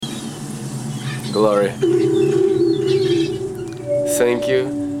Glory. Thank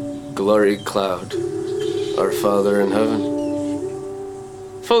you, Glory Cloud, our Father in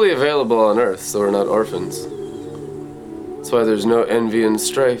heaven. Fully available on earth, so we're not orphans. That's why there's no envy and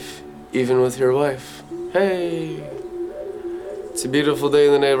strife, even with your wife. Hey! It's a beautiful day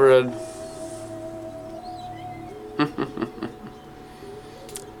in the neighborhood.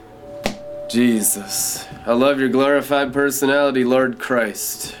 Jesus, I love your glorified personality, Lord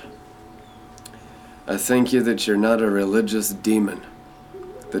Christ. I thank you that you're not a religious demon,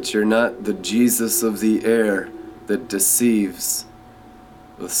 that you're not the Jesus of the air that deceives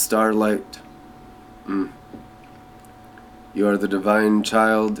with starlight. You are the divine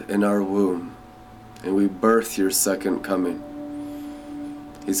child in our womb, and we birth your second coming.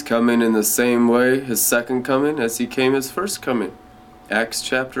 He's coming in the same way, his second coming, as he came his first coming. Acts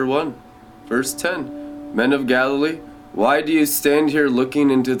chapter 1, verse 10. Men of Galilee, why do you stand here looking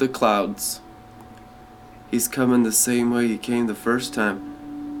into the clouds? He's coming the same way he came the first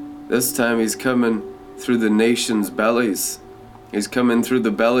time. This time he's coming through the nation's bellies. He's coming through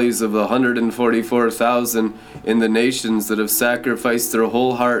the bellies of the 144,000 in the nations that have sacrificed their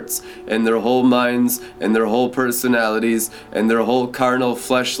whole hearts and their whole minds and their whole personalities and their whole carnal,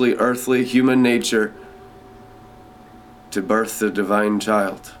 fleshly, earthly, human nature to birth the divine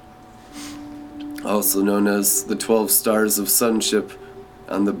child. Also known as the 12 stars of sonship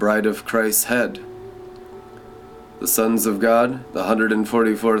on the bride of Christ's head. The sons of God, the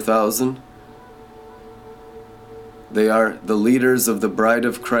 144,000, they are the leaders of the bride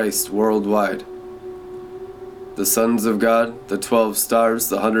of Christ worldwide. The sons of God, the 12 stars,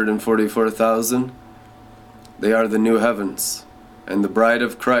 the 144,000, they are the new heavens and the bride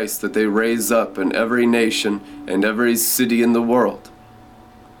of Christ that they raise up in every nation and every city in the world.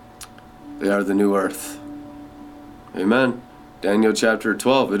 They are the new earth. Amen. Daniel chapter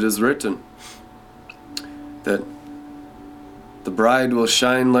 12, it is written that the bride will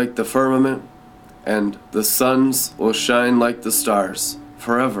shine like the firmament, and the sons will shine like the stars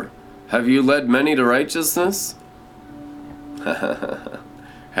forever. Have you led many to righteousness?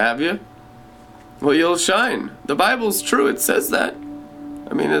 Have you? Well, you'll shine. The Bible's true. It says that.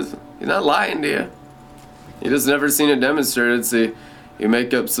 I mean, he's not lying to you. He just never seen it demonstrated, so you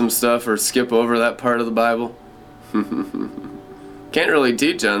make up some stuff or skip over that part of the Bible. Can't really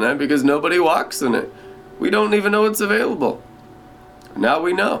teach on that because nobody walks in it. We don't even know it's available. Now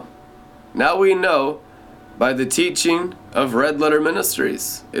we know. Now we know by the teaching of Red Letter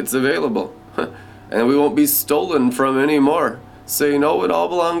Ministries. It's available. And we won't be stolen from anymore. Saying, oh, it all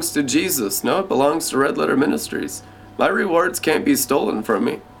belongs to Jesus. No, it belongs to Red Letter Ministries. My rewards can't be stolen from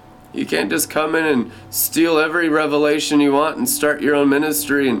me. You can't just come in and steal every revelation you want and start your own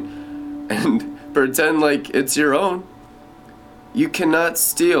ministry and pretend like it's your own. You cannot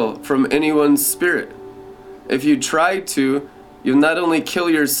steal from anyone's spirit. If you try to, you'll not only kill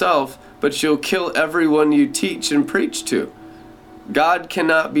yourself, but you'll kill everyone you teach and preach to. God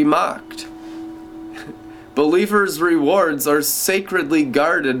cannot be mocked. Believers' rewards are sacredly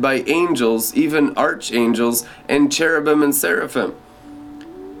guarded by angels, even archangels, and cherubim and seraphim.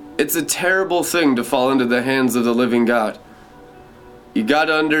 It's a terrible thing to fall into the hands of the living God. You got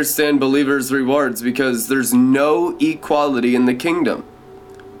to understand believers' rewards because there's no equality in the kingdom.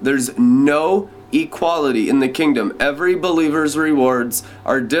 There's no equality in the kingdom. Every believer's rewards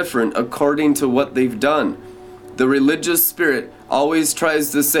are different according to what they've done. The religious spirit always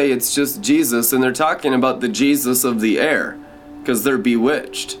tries to say it's just Jesus, and they're talking about the Jesus of the air because they're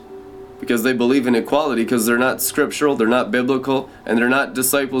bewitched, because they believe in equality, because they're not scriptural, they're not biblical, and they're not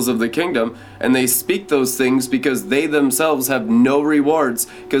disciples of the kingdom, and they speak those things because they themselves have no rewards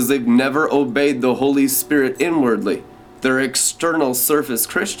because they've never obeyed the Holy Spirit inwardly. They're external surface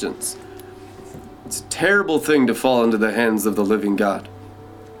Christians. It's a terrible thing to fall into the hands of the living God.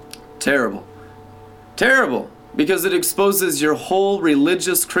 Terrible. Terrible. Because it exposes your whole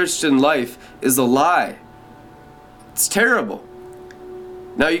religious Christian life is a lie. It's terrible.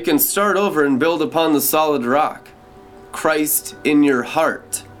 Now you can start over and build upon the solid rock, Christ in your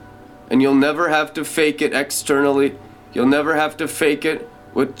heart. And you'll never have to fake it externally. You'll never have to fake it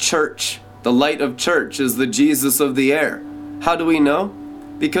with church. The light of church is the Jesus of the air. How do we know?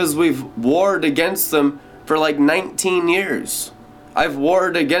 Because we've warred against them for like 19 years. I've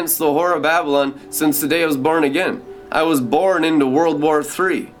warred against the whore of Babylon since the day I was born again. I was born into World War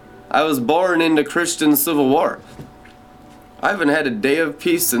III. I was born into Christian Civil War. I haven't had a day of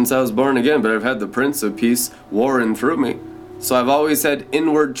peace since I was born again, but I've had the Prince of Peace warring through me. So I've always had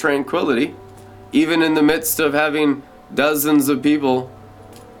inward tranquility, even in the midst of having dozens of people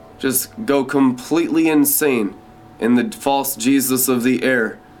just go completely insane in the false Jesus of the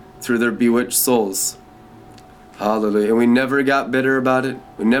air through their bewitched souls. Hallelujah. And we never got bitter about it.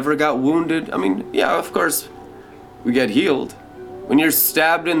 We never got wounded. I mean, yeah, of course, we get healed. When you're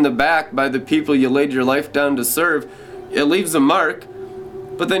stabbed in the back by the people you laid your life down to serve, it leaves a mark,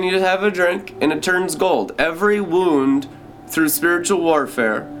 but then you have a drink and it turns gold. Every wound through spiritual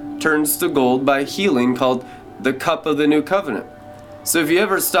warfare turns to gold by healing, called the cup of the new covenant. So if you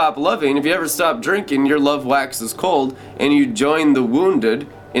ever stop loving, if you ever stop drinking, your love waxes cold and you join the wounded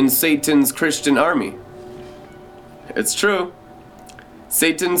in Satan's Christian army. It's true.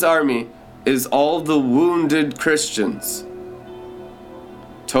 Satan's army is all the wounded Christians.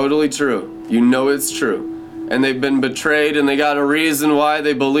 Totally true. You know it's true. And they've been betrayed and they got a reason why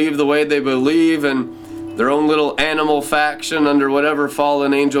they believe the way they believe, and their own little animal faction under whatever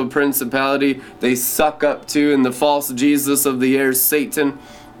fallen angel principality they suck up to, in the false Jesus of the air, Satan,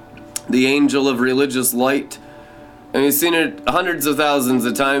 the angel of religious light. And you've seen it hundreds of thousands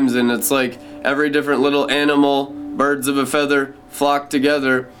of times, and it's like every different little animal, birds of a feather, flock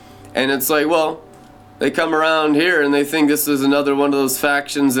together. And it's like, well, they come around here and they think this is another one of those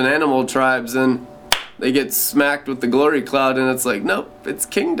factions and animal tribes, and they get smacked with the glory cloud, and it's like, nope, it's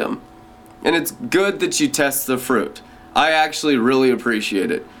kingdom. And it's good that you test the fruit. I actually really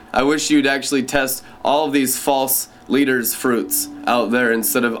appreciate it. I wish you'd actually test all of these false leaders' fruits out there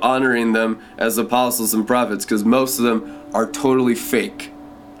instead of honoring them as apostles and prophets, because most of them are totally fake.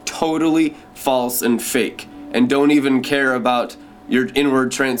 Totally false and fake. And don't even care about your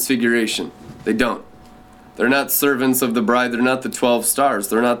inward transfiguration. They don't. They're not servants of the bride. They're not the 12 stars.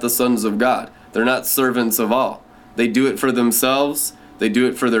 They're not the sons of God. They're not servants of all. They do it for themselves. They do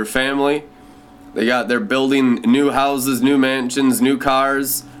it for their family. They're building new houses, new mansions, new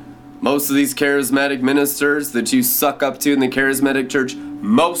cars. Most of these charismatic ministers that you suck up to in the charismatic church,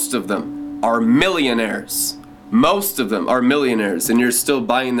 most of them are millionaires. Most of them are millionaires, and you're still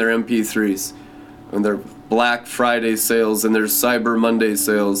buying their MP3s and their Black Friday sales and their Cyber Monday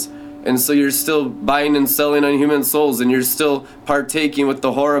sales. And so you're still buying and selling on human souls, and you're still partaking with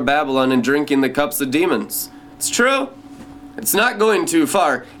the whore of Babylon and drinking the cups of demons. It's true. It's not going too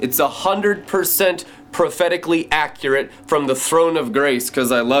far. It's 100% prophetically accurate from the throne of grace,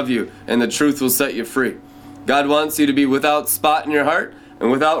 because I love you and the truth will set you free. God wants you to be without spot in your heart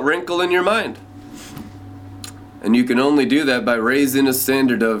and without wrinkle in your mind. And you can only do that by raising a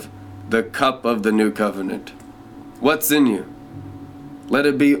standard of the cup of the new covenant. What's in you? Let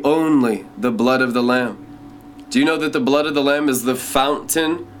it be only the blood of the Lamb. Do you know that the blood of the Lamb is the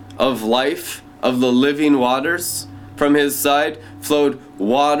fountain of life, of the living waters? From his side flowed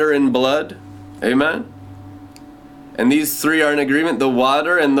water and blood. Amen? And these three are in agreement: the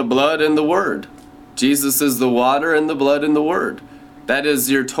water and the blood and the word. Jesus is the water and the blood and the word. That is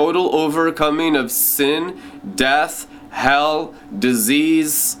your total overcoming of sin, death, hell,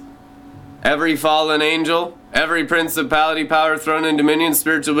 disease, every fallen angel, every principality, power, throne, and dominion,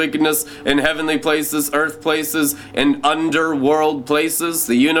 spiritual wickedness in heavenly places, earth places, and underworld places,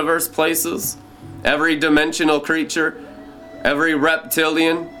 the universe places, every dimensional creature, every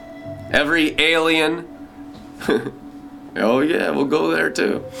reptilian, every alien. Oh yeah, we'll go there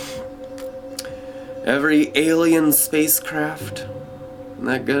too. Every alien spacecraft. Isn't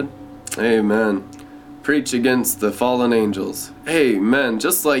that good? Amen. Preach against the fallen angels. Amen.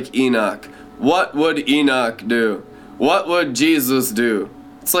 Just like Enoch. What would Enoch do? What would Jesus do?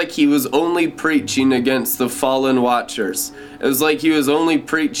 It's like he was only preaching against the fallen watchers. It was like he was only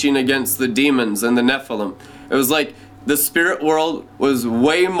preaching against the demons and the Nephilim. It was like the spirit world was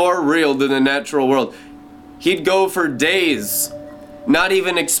way more real than the natural world. He'd go for days not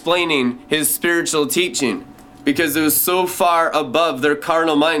even explaining his spiritual teaching, because it was so far above their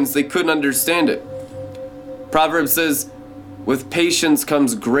carnal minds they couldn't understand it. Proverbs says, with patience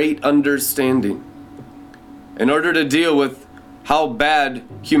comes great understanding. In order to deal with how bad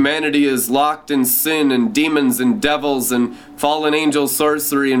humanity is locked in sin and demons and devils and fallen angel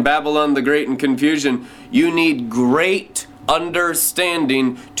sorcery and Babylon the Great and confusion, you need great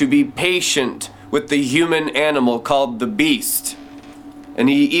understanding to be patient with the human animal called the beast. And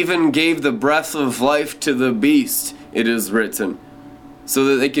he even gave the breath of life to the beast, it is written, so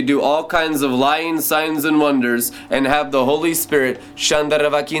that they could do all kinds of lying signs and wonders and have the Holy Spirit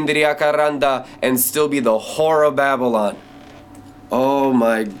and still be the whore of Babylon. Oh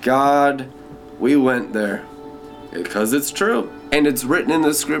my God, we went there. Because it's true. And it's written in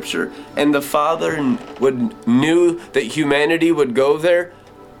the scripture. And the Father knew that humanity would go there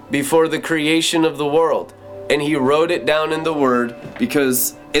before the creation of the world. And he wrote it down in the Word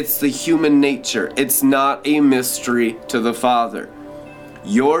because it's the human nature. It's not a mystery to the Father.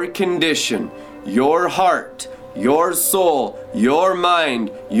 Your condition, your heart, your soul, your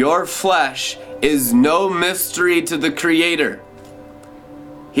mind, your flesh is no mystery to the Creator.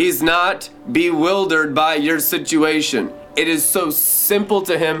 He's not bewildered by your situation. It is so simple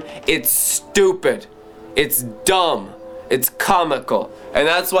to him, it's stupid, it's dumb, it's comical. And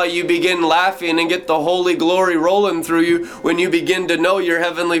that's why you begin laughing and get the holy glory rolling through you when you begin to know your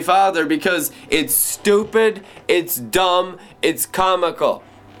Heavenly Father, because it's stupid, it's dumb, it's comical.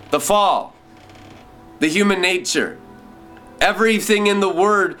 The fall, the human nature, everything in the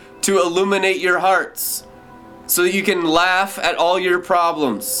Word to illuminate your hearts so that you can laugh at all your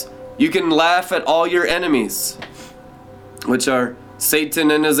problems. You can laugh at all your enemies, which are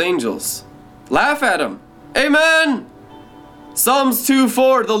Satan and his angels. Laugh at them. Amen. Psalms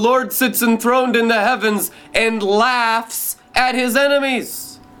 2:4, the Lord sits enthroned in the heavens and laughs at his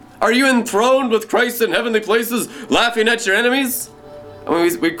enemies. Are you enthroned with Christ in heavenly places, laughing at your enemies? I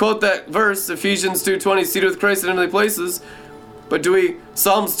mean, we quote that verse, Ephesians 2:20, seated with Christ in heavenly places. But do we,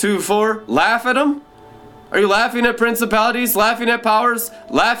 Psalms 2:4, laugh at them? Are you laughing at principalities, laughing at powers,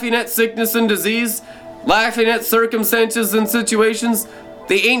 laughing at sickness and disease, laughing at circumstances and situations?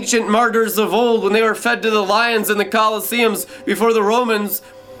 The ancient martyrs of old, when they were fed to the lions in the Colosseums before the Romans,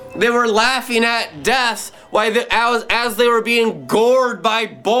 they were laughing at death as they were being gored by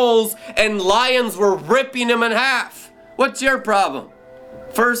bulls and lions were ripping them in half. What's your problem?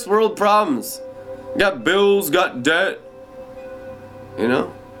 First world problems. Got bills, got debt. You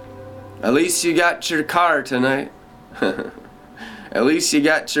know? At least you got your car tonight. At least you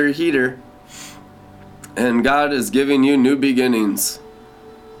got your heater. And God is giving you new beginnings.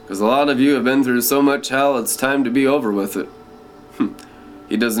 Because a lot of you have been through so much hell, it's time to be over with it.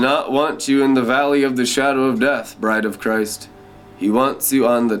 He does not want you in the valley of the shadow of death, bride of Christ. He wants you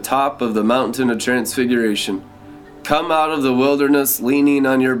on the top of the mountain of transfiguration. Come out of the wilderness leaning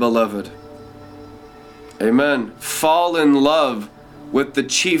on your beloved. Amen. Fall in love with the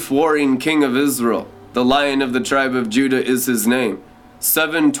chief warring king of Israel. The Lion of the tribe of Judah is his name.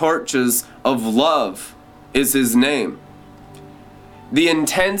 7 torches of love is his name. The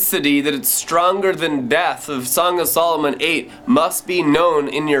intensity that it's stronger than death of Song of Solomon 8 must be known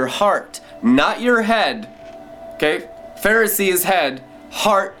in your heart, not your head. Okay? Pharisee is head,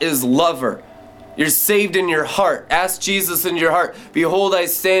 heart is lover. You're saved in your heart. Ask Jesus in your heart. Behold, I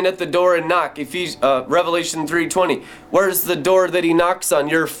stand at the door and knock. Revelation 3:20. Where's the door that he knocks on?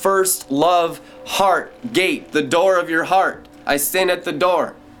 Your first love heart gate, the door of your heart. I stand at the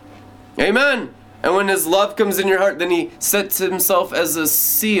door. Amen. And when his love comes in your heart, then he sets himself as a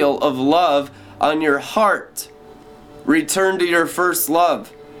seal of love on your heart. Return to your first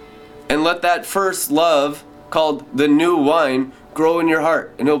love. And let that first love, called the new wine, grow in your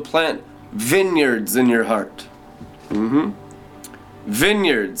heart. And he'll plant vineyards in your heart.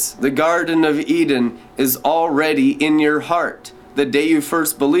 Vineyards. The Garden of Eden is already in your heart. The day you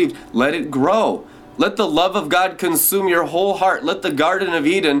first believed, let it grow. Let the love of God consume your whole heart. Let the Garden of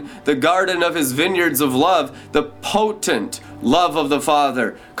Eden, the garden of his vineyards of love, the potent love of the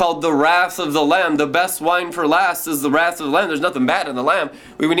Father, called the wrath of the Lamb. The best wine for last is the wrath of the Lamb. There's nothing bad in the Lamb.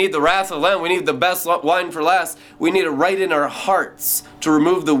 We need the wrath of the Lamb. We need the best wine for last. We need it right in our hearts to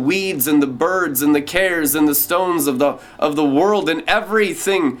remove the weeds and the birds and the cares and the stones of the world and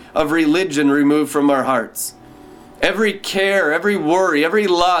everything of religion removed from our hearts. Every care, every worry, every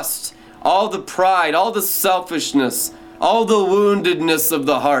lust, all the pride, all the selfishness, all the woundedness of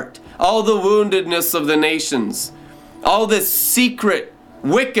the heart, all the woundedness of the nations, all the secret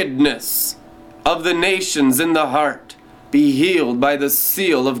wickedness of the nations in the heart, be healed by the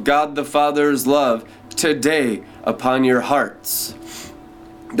seal of God the Father's love today upon your hearts.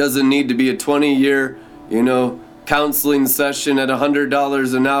 Doesn't need to be a 20-year, counseling session at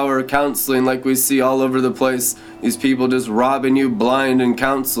 $100 an hour counseling like we see all over the place. These people just robbing you blind in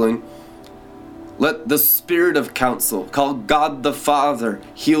counseling. Let the spirit of counsel, called God the Father,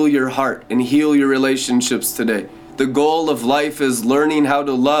 heal your heart and heal your relationships today. The goal of life is learning how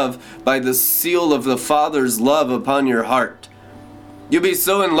to love by the seal of the Father's love upon your heart. You'll be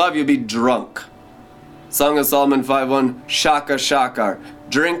so in love, you'll be drunk. Song of Solomon 5:1, Shaka Shakar.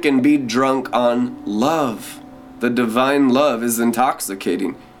 Drink and be drunk on love. The divine love is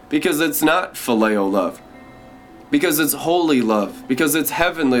intoxicating because it's not phileo love. Because it's holy love. Because it's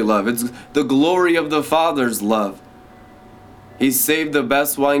heavenly love. It's the glory of the Father's love. He saved the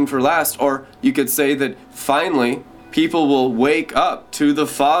best wine for last. Or you could say that finally people will wake up to the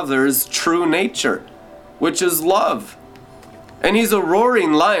Father's true nature, which is love. And he's a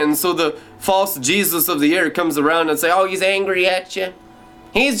roaring lion, so the false Jesus of the air comes around and say, oh, he's angry at you.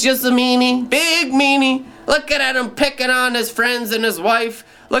 He's just a meanie, big meanie. Looking at him picking on his friends and his wife.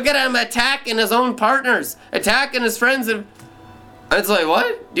 Look at him attacking his own partners, attacking his friends. And it's like,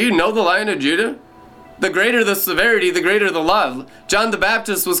 what? Do you know the Lion of Judah? The greater the severity, the greater the love. John the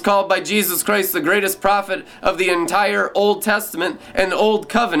Baptist was called by Jesus Christ the greatest prophet of the entire Old Testament and Old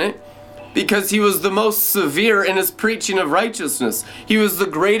Covenant because he was the most severe in his preaching of righteousness. He was the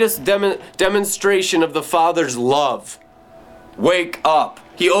greatest demonstration of the Father's love. Wake up.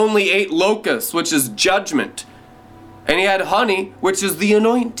 He only ate locusts, which is judgment. And he had honey, which is the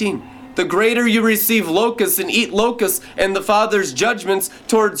anointing. The greater you receive locusts and eat locusts and the Father's judgments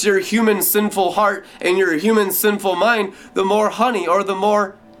towards your human sinful heart and your human sinful mind, the more honey or the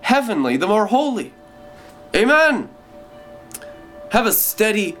more heavenly, the more holy. Amen. Have a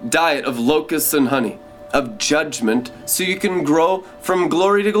steady diet of locusts and honey, of judgment, so you can grow from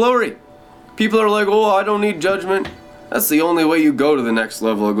glory to glory. People are like, oh, I don't need judgment. That's the only way you go to the next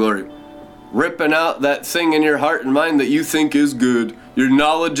level of glory. Ripping out that thing in your heart and mind that you think is good. Your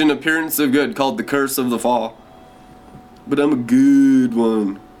knowledge and appearance of good, called the curse of the fall. But I'm a good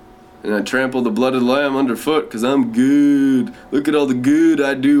one. And I trample the blood of the Lamb underfoot because I'm good. Look at all the good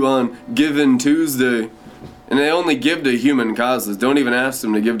I do on Giving Tuesday. And they only give to human causes. Don't even ask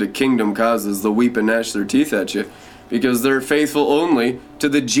them to give to kingdom causes. They'll weep and gnash their teeth at you. Because they're faithful only to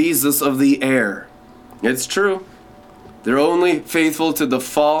the Jesus of the air. It's true. They're only faithful to the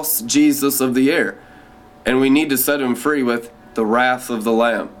false Jesus of the air. And we need to set him free with the wrath of the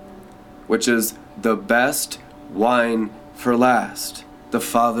Lamb, which is the best wine for last. The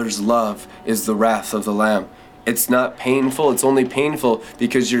Father's love is the wrath of the Lamb. It's not painful. It's only painful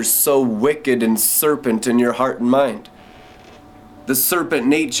because you're so wicked and serpent in your heart and mind. The serpent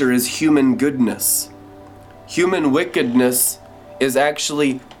nature is human goodness. Human wickedness is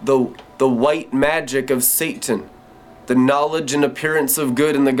actually the white magic of Satan. The knowledge and appearance of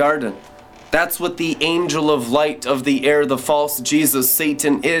good in the garden. That's what the angel of light of the air, the false Jesus,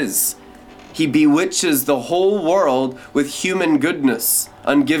 Satan, is. He bewitches the whole world with human goodness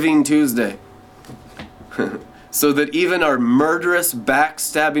on Giving Tuesday. So that even our murderous,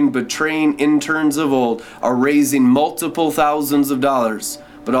 backstabbing, betraying interns of old are raising multiple thousands of dollars,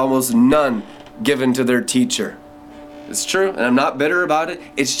 but almost none given to their teacher. It's true, and I'm not bitter about it.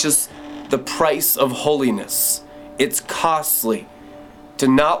 It's just the price of holiness. It's costly to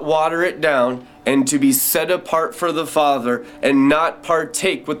not water it down and to be set apart for the Father and not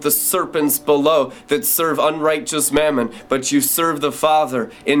partake with the serpents below that serve unrighteous mammon, but you serve the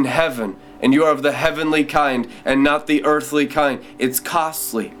Father in heaven, and you are of the heavenly kind and not the earthly kind. It's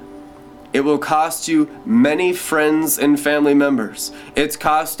costly. It will cost you many friends and family members. It's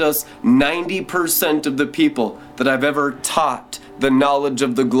cost us 90% of the people that I've ever taught the knowledge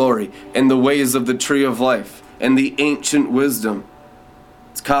of the glory and the ways of the tree of life and the ancient wisdom.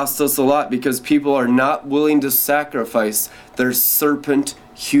 It's cost us a lot because people are not willing to sacrifice their serpent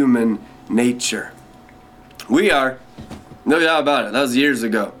human nature. We are. No doubt about it. That was years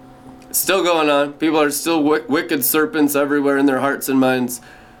ago. It's still going on. People are still wicked serpents everywhere in their hearts and minds.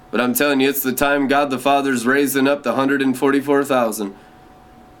 But I'm telling you, it's the time God the Father's raising up the 144,000.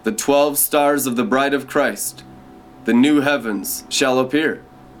 The 12 stars of the bride of Christ. The new heavens shall appear.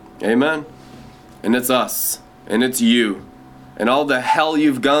 Amen. And it's us. And it's you. And all the hell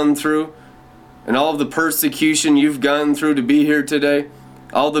you've gone through, and all of the persecution you've gone through to be here today,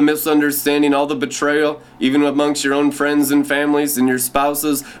 all the misunderstanding, all the betrayal, even amongst your own friends and families and your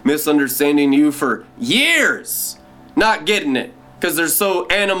spouses misunderstanding you for years, not getting it, because they're so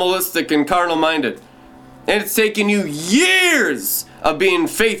animalistic and carnal-minded. And it's taken you years of being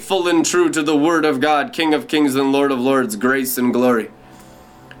faithful and true to the Word of God, King of Kings and Lord of Lords, grace and glory.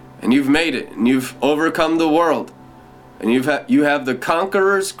 And you've made it, and you've overcome the world. And you have the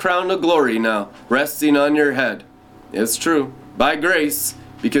conqueror's crown of glory now resting on your head. It's true. By grace,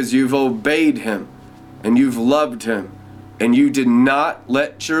 because you've obeyed him and you've loved him and you did not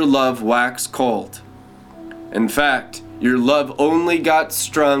let your love wax cold. In fact, your love only got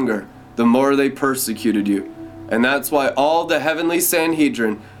stronger the more they persecuted you. And that's why all the heavenly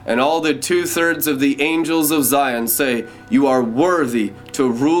Sanhedrin and all the 2/3 of the angels of Zion say, you are worthy to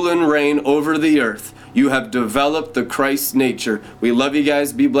rule and reign over the earth. You have developed the Christ nature. We love you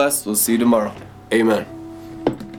guys. Be blessed. We'll see you tomorrow. Amen.